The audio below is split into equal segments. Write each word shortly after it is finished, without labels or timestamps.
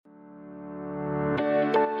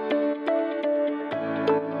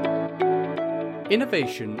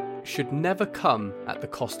Innovation should never come at the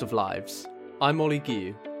cost of lives. I'm Ollie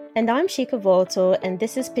Guiu. And I'm Shika Volto, and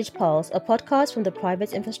this is Pidge Pulse, a podcast from the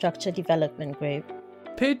Private Infrastructure Development Group.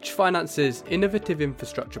 Pidge finances innovative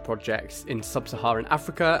infrastructure projects in sub-Saharan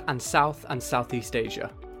Africa and South and Southeast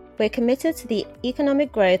Asia. We're committed to the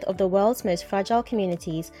economic growth of the world's most fragile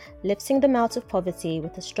communities, lifting them out of poverty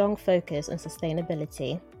with a strong focus on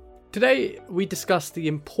sustainability. Today, we discuss the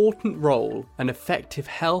important role an effective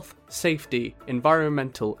health, safety,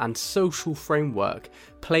 environmental and social framework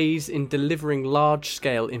plays in delivering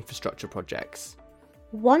large-scale infrastructure projects.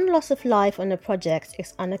 One loss of life on a project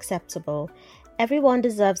is unacceptable. Everyone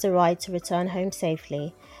deserves the right to return home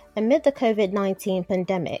safely. Amid the COVID-19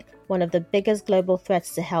 pandemic, one of the biggest global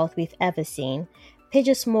threats to health we've ever seen, Pidge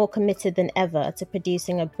is more committed than ever to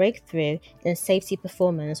producing a breakthrough in safety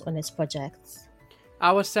performance on its projects.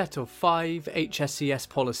 Our set of 5 HSES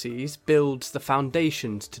policies builds the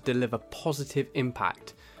foundations to deliver positive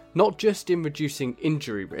impact, not just in reducing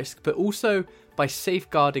injury risk, but also by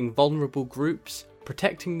safeguarding vulnerable groups,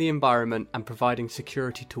 protecting the environment and providing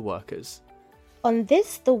security to workers. On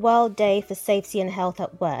this, the World Day for Safety and Health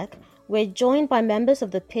at Work, we're joined by members of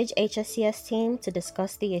the Pidge HSES team to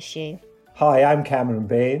discuss the issue. Hi, I'm Cameron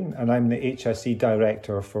Bain, and I'm the HSE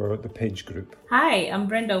Director for the Pidge Group. Hi, I'm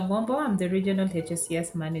Brenda Wombo. I'm the Regional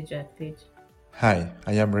HSES Manager at Pidge. Hi,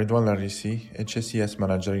 I am Redwan Larisi, HSES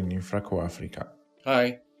Manager in Infraco Africa.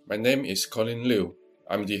 Hi, my name is Colin Liu.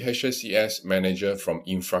 I'm the HSES Manager from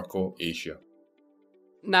Infraco Asia.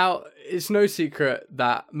 Now, it's no secret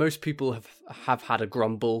that most people have had a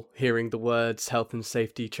grumble hearing the words health and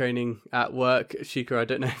safety training at work. Shika, I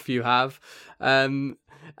don't know if you have.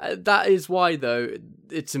 That is why, though,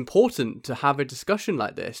 it's important to have a discussion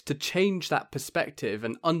like this to change that perspective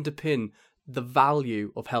and underpin the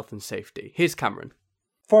value of health and safety. Here's Cameron.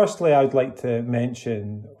 Firstly, I'd like to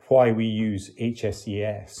mention why we use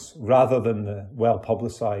HSES rather than the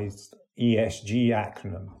well-publicised ESG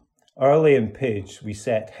acronym. Early in Pidge, we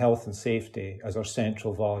set health and safety as our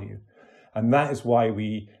central value. And that is why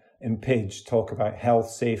we, in Pidge, talk about health,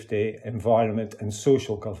 safety, environment and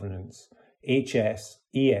social governance,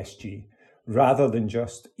 HSESG, rather than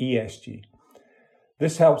just ESG.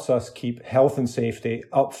 This helps us keep health and safety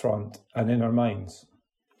up front and in our minds.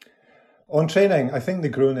 On training, I think the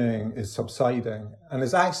groaning is subsiding and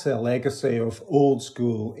is actually a legacy of old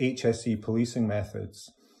school HSE policing methods.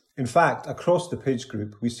 In fact, across the Pidge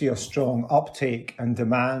Group, we see a strong uptake and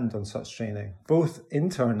demand on such training, both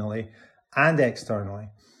internally and externally.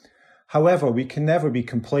 However, we can never be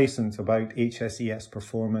complacent about HSES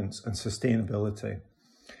performance and sustainability.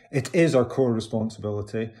 It is our core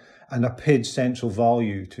responsibility and a Pidge central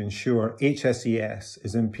value to ensure HSES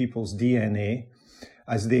is in people's DNA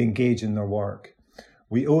as they engage in their work.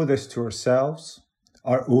 We owe this to ourselves,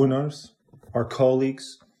 our owners, our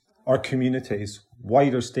colleagues, our communities,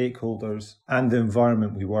 wider stakeholders, and the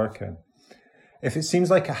environment we work in. If it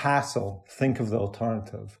seems like a hassle, think of the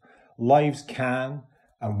alternative. Lives can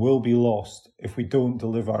and will be lost if we don't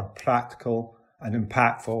deliver practical and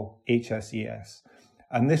impactful HSES.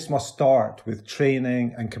 And this must start with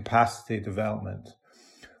training and capacity development.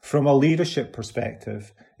 From a leadership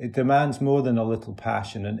perspective, it demands more than a little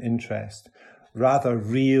passion and interest, rather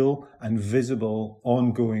real and visible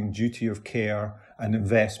ongoing duty of care and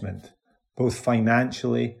investment, both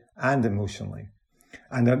financially and emotionally,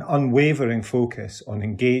 and an unwavering focus on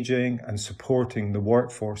engaging and supporting the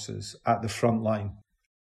workforces at the front line.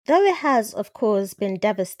 Though it has, of course, been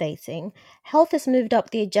devastating, health has moved up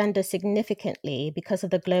the agenda significantly because of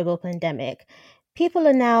the global pandemic. People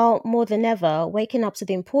are now, more than ever, waking up to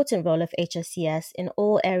the important role of HSES in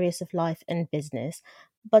all areas of life and business.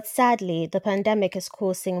 But sadly, the pandemic is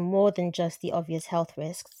causing more than just the obvious health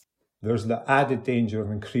risks. There's the added danger of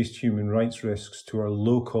increased human rights risks to our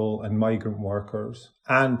local and migrant workers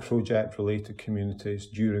and project-related communities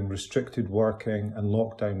during restricted working and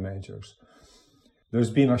lockdown measures. There's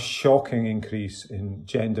been a shocking increase in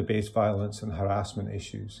gender-based violence and harassment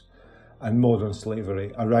issues and modern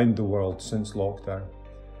slavery around the world since lockdown.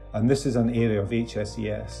 And this is an area of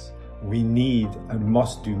HSES we need and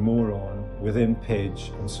must do more on within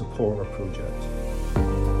Pidge and support our project.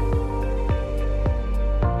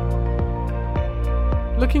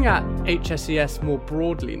 Looking at HSES more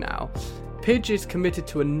broadly now, Pidge is committed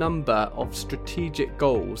to a number of strategic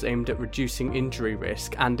goals aimed at reducing injury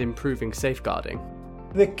risk and improving safeguarding.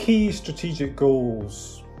 The key strategic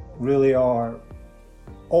goals really are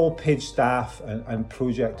all Pidge staff and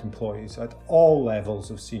project employees at all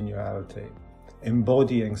levels of seniority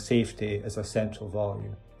embodying safety as a central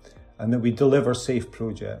value, and that we deliver safe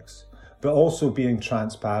projects, but also being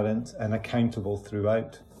transparent and accountable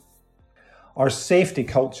throughout. Our safety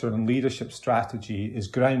culture and leadership strategy is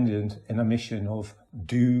grounded in a mission of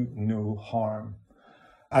do no harm.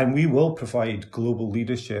 And we will provide global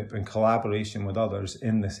leadership and collaboration with others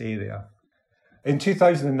in this area. In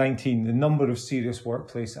 2019, the number of serious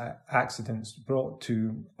workplace accidents brought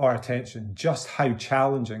to our attention just how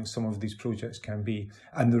challenging some of these projects can be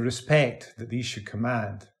and the respect that these should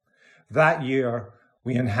command. That year,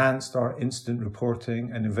 we enhanced our incident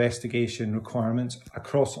reporting and investigation requirements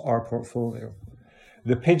across our portfolio.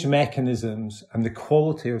 The PIDGE mechanisms and the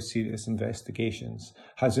quality of serious investigations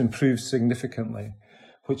has improved significantly,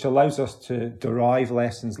 which allows us to derive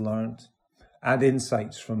lessons learned and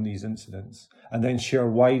insights from these incidents, and then share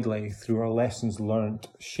widely through our lessons learned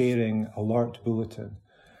sharing alert bulletin.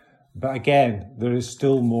 But again, there is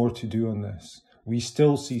still more to do on this. We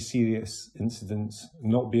still see serious incidents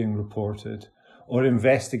not being reported or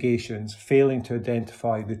investigations failing to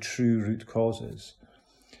identify the true root causes.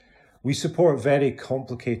 We support very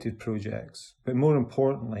complicated projects, but more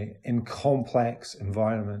importantly, in complex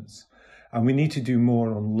environments. And we need to do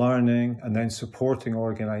more on learning and then supporting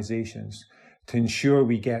organisations to ensure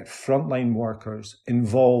we get frontline workers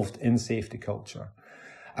involved in safety culture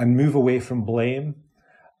and move away from blame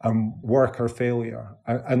and worker failure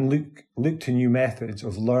and look to new methods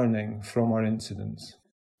of learning from our incidents.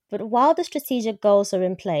 But while the strategic goals are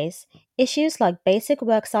in place, issues like basic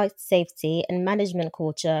worksite safety and management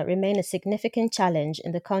culture remain a significant challenge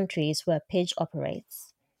in the countries where PIDGE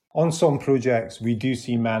operates. On some projects, we do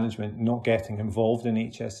see management not getting involved in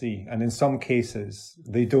HSE, and in some cases,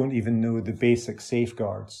 they don't even know the basic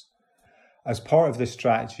safeguards. As part of this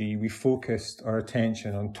strategy, we focused our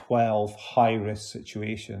attention on 12 high-risk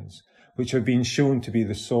situations, which have been shown to be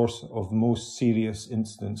the source of most serious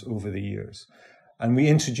incidents over the years. And we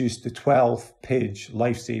introduced the 12 PIDGE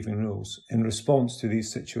life-saving rules in response to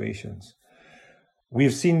these situations. We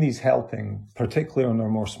have seen these helping, particularly on our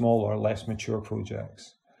more smaller, less mature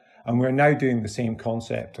projects. And we're now doing the same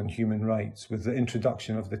concept on human rights with the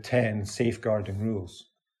introduction of the 10 safeguarding rules.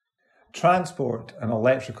 Transport and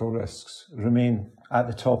electrical risks remain at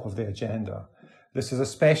the top of the agenda. This is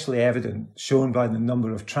especially evident, shown by the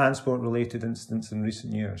number of transport-related incidents in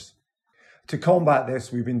recent years. To combat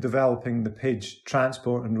this, we've been developing the PIDGE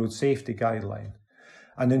Transport and Road Safety Guideline.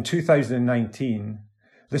 And in 2019,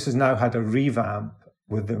 this has now had a revamp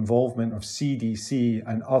with the involvement of CDC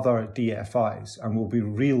and other DFIs, and we'll be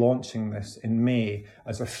relaunching this in May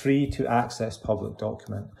as a free-to-access public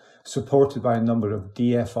document, supported by a number of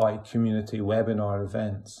DFI community webinar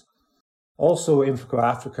events. Also, Infraco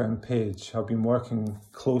Africa and PIDGE have been working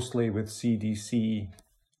closely with CDC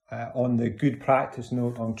on the good practice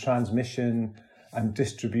note on transmission and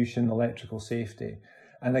distribution electrical safety.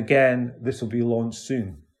 And again, this will be launched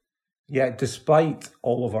soon. Yet, despite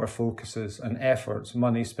all of our focuses and efforts,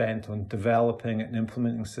 money spent on developing and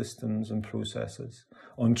implementing systems and processes,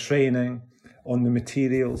 on training, on the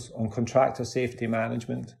materials, on contractor safety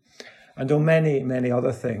management, and on many, many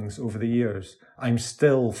other things over the years, I'm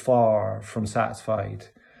still far from satisfied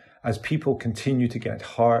as people continue to get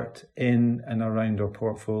hurt in and around our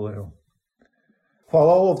portfolio. While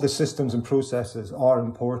all of the systems and processes are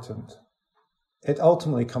important, it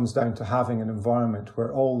ultimately comes down to having an environment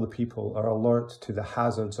where all the people are alert to the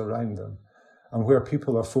hazards around them and where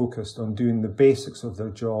people are focused on doing the basics of their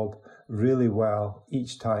job really well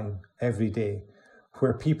each time, every day,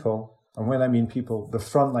 where people, and when I mean people, the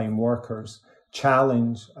frontline workers,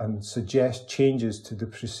 challenge and suggest changes to the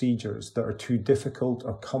procedures that are too difficult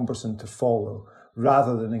or cumbersome to follow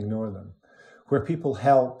rather than ignore them, where people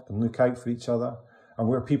help and look out for each other and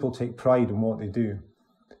where people take pride in what they do.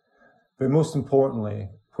 But most importantly,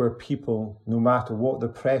 where people, no matter what the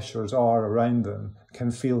pressures are around them,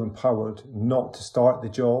 can feel empowered not to start the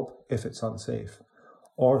job if it's unsafe,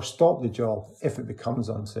 or stop the job if it becomes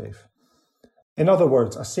unsafe. In other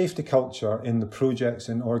words, a safety culture in the projects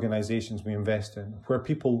and organisations we invest in, where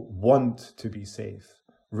people want to be safe,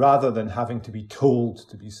 rather than having to be told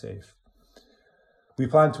to be safe. We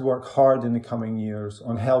plan to work hard in the coming years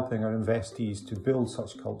on helping our investees to build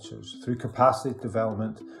such cultures through capacity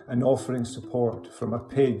development and offering support from a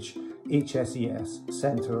PIDGE HSES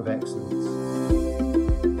Centre of Excellence.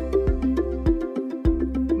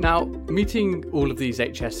 Now, meeting all of these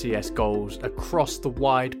HSES goals across the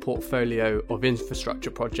wide portfolio of infrastructure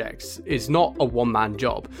projects is not a one-man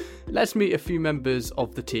job. Let's meet a few members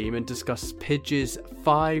of the team and discuss PIDGE's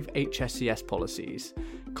 5 HSES policies.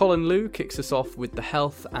 Colin Liu kicks us off with the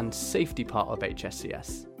health and safety part of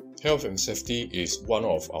HSES. Health and safety is one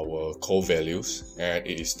of our core values, and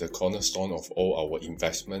it is the cornerstone of all our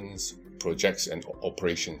investments, projects and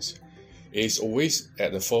operations. It is always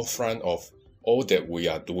at the forefront of all that we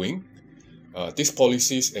are doing. These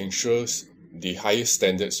policies ensures the highest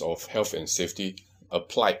standards of health and safety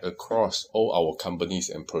applied across all our companies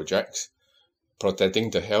and projects, protecting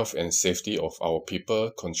the health and safety of our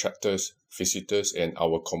people, contractors, visitors, and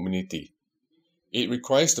our community. It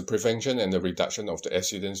requires the prevention and the reduction of the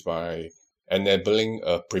accidents by enabling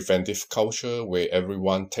a preventive culture where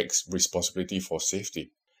everyone takes responsibility for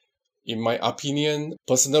safety. In my opinion,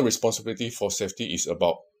 personal responsibility for safety is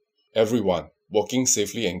about everyone working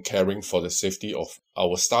safely and caring for the safety of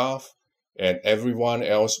our staff and everyone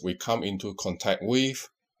else we come into contact with,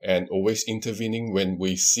 and always intervening when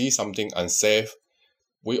we see something unsafe.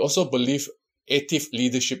 We also believe active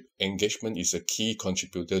leadership engagement is a key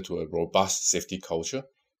contributor to a robust safety culture.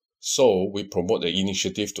 So we promote the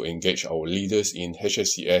initiative to engage our leaders in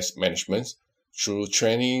HSCS management through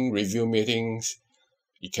training, review meetings.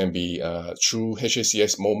 It can be through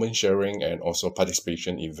HSCS moment sharing and also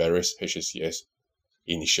participation in various HSCS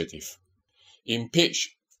initiatives. In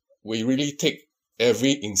Page, we really take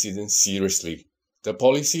every incident seriously. The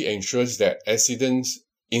policy ensures that accidents,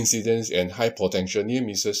 incidents, and high potential near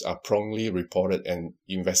misses are promptly reported and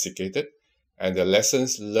investigated, and the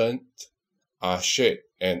lessons learned are shared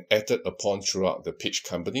and acted upon throughout the Page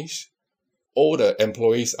companies. All the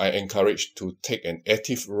employees are encouraged to take an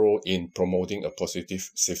active role in promoting a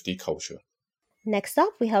positive safety culture. Next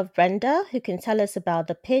up, we have Brenda, who can tell us about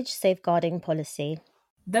the Pidge safeguarding policy.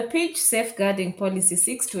 The Pidge safeguarding policy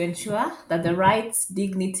seeks to ensure that the rights,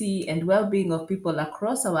 dignity, and well-being of people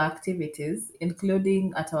across our activities,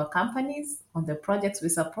 including at our companies, on the projects we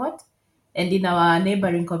support, and in our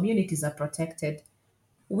neighboring communities, are protected.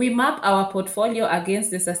 We map our portfolio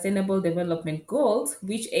against the Sustainable Development Goals,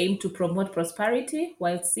 which aim to promote prosperity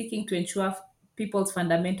while seeking to ensure people's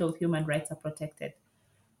fundamental human rights are protected.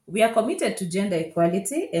 We are committed to gender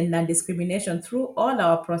equality and non-discrimination through all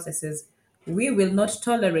our processes. We will not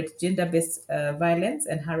tolerate gender-based violence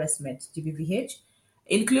and harassment, GBVH,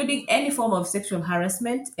 including any form of sexual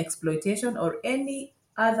harassment, exploitation, or any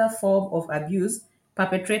other form of abuse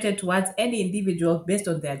perpetrated towards any individual based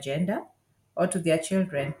on their gender or to their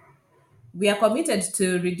children. We are committed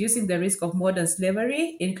to reducing the risk of modern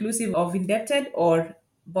slavery, inclusive of indebted or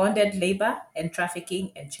bonded labor and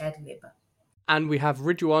trafficking and child labor. And we have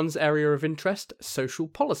Ridwan's area of interest, social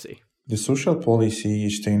policy. The social policy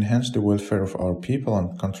is to enhance the welfare of our people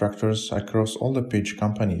and contractors across all the Page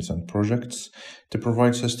companies and projects, to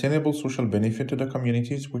provide sustainable social benefit to the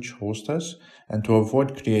communities which host us, and to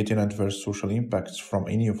avoid creating adverse social impacts from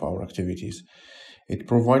any of our activities. It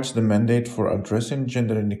provides the mandate for addressing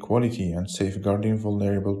gender inequality and safeguarding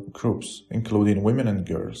vulnerable groups, including women and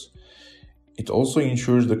girls. It also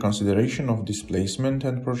ensures the consideration of displacement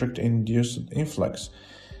and project-induced influx.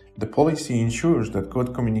 The policy ensures that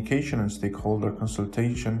good communication and stakeholder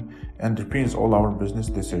consultation underpins all our business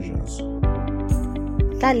decisions.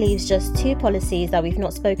 That leaves just two policies that we've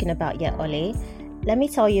not spoken about yet, Ollie. Let me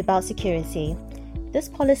tell you about security. This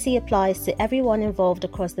policy applies to everyone involved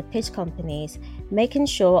across the Pidge companies, making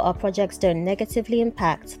sure our projects don't negatively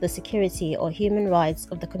impact the security or human rights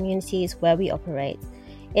of the communities where we operate.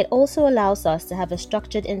 It also allows us to have a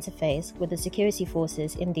structured interface with the security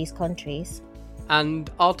forces in these countries. And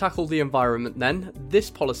I'll tackle the environment then. This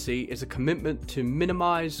policy is a commitment to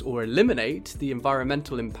minimise or eliminate the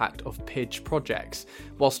environmental impact of Pidge projects,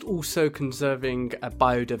 whilst also conserving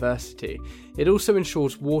biodiversity. It also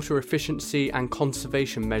ensures water efficiency and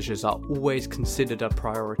conservation measures are always considered a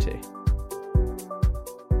priority.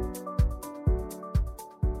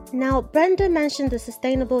 Now, Brenda mentioned the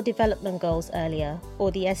Sustainable Development Goals earlier,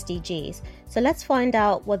 or the SDGs, so let's find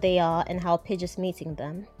out what they are and how Pidge is meeting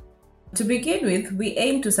them. To begin with, we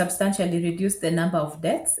aim to substantially reduce the number of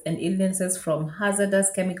deaths and illnesses from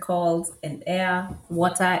hazardous chemicals and air,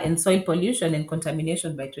 water, and soil pollution and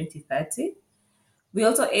contamination by 2030. We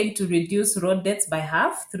also aim to reduce road deaths by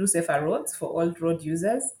half through safer roads for all road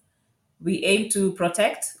users. We aim to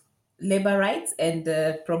protect labor rights and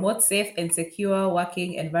promote safe and secure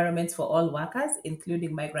working environments for all workers,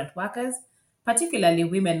 including migrant workers, particularly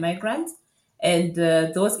women migrants, and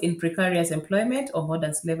those in precarious employment or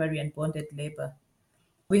modern slavery and bonded labor.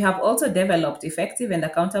 We have also developed effective and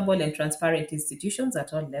accountable and transparent institutions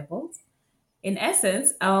at all levels. In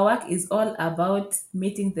essence, our work is all about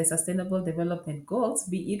meeting the Sustainable Development Goals,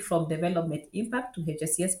 be it from development impact to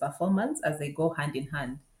HSCS performance as they go hand in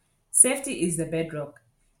hand. Safety is the bedrock.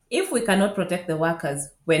 If we cannot protect the workers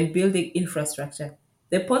when building infrastructure,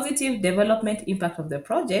 the positive development impact of the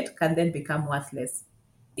project can then become worthless.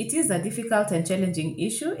 It is a difficult and challenging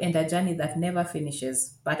issue and a journey that never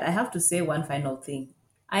finishes. But I have to say one final thing.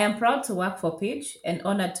 I am proud to work for Pidge and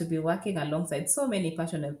honored to be working alongside so many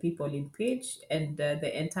passionate people in Pidge and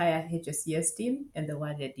the entire HSCS team and the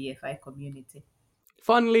wider DFI community.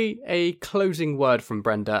 Finally, a closing word from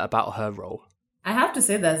Brenda about her role. I have to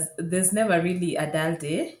say that there's never really a dull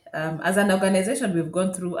day. As an organization, we've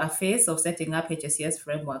gone through a phase of setting up HSCS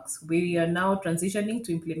frameworks. We are now transitioning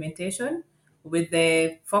to implementation with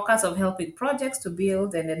the focus of helping projects to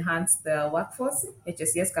build and enhance the workforce,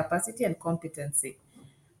 HSCS capacity, and competency.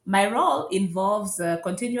 My role involves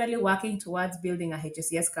continually working towards building a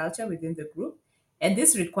HSCS culture within the group, and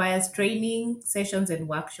this requires training, sessions, and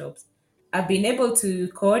workshops. I've been able to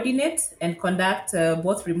coordinate and conduct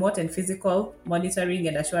both remote and physical monitoring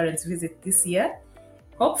and assurance visits this year.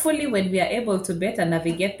 Hopefully, when we are able to better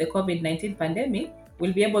navigate the COVID-19 pandemic,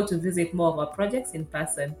 we'll be able to visit more of our projects in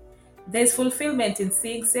person. There's fulfillment in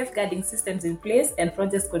seeing safeguarding systems in place and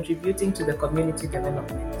projects contributing to the community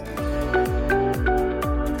development.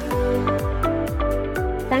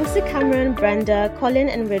 Thanks to Cameron, Brenda, Colin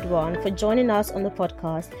and Ridwan for joining us on the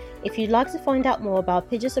podcast. If you'd like to find out more about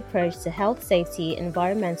Pidge's approach to health, safety,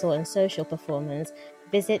 environmental and social performance,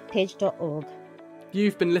 visit pidge.org.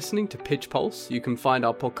 You've been listening to Pidge Pulse. You can find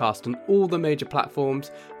our podcast on all the major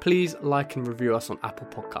platforms. Please like and review us on Apple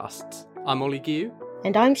Podcasts. I'm Ollie Guiu.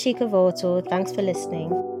 And I'm Shika Vortal. Thanks for listening.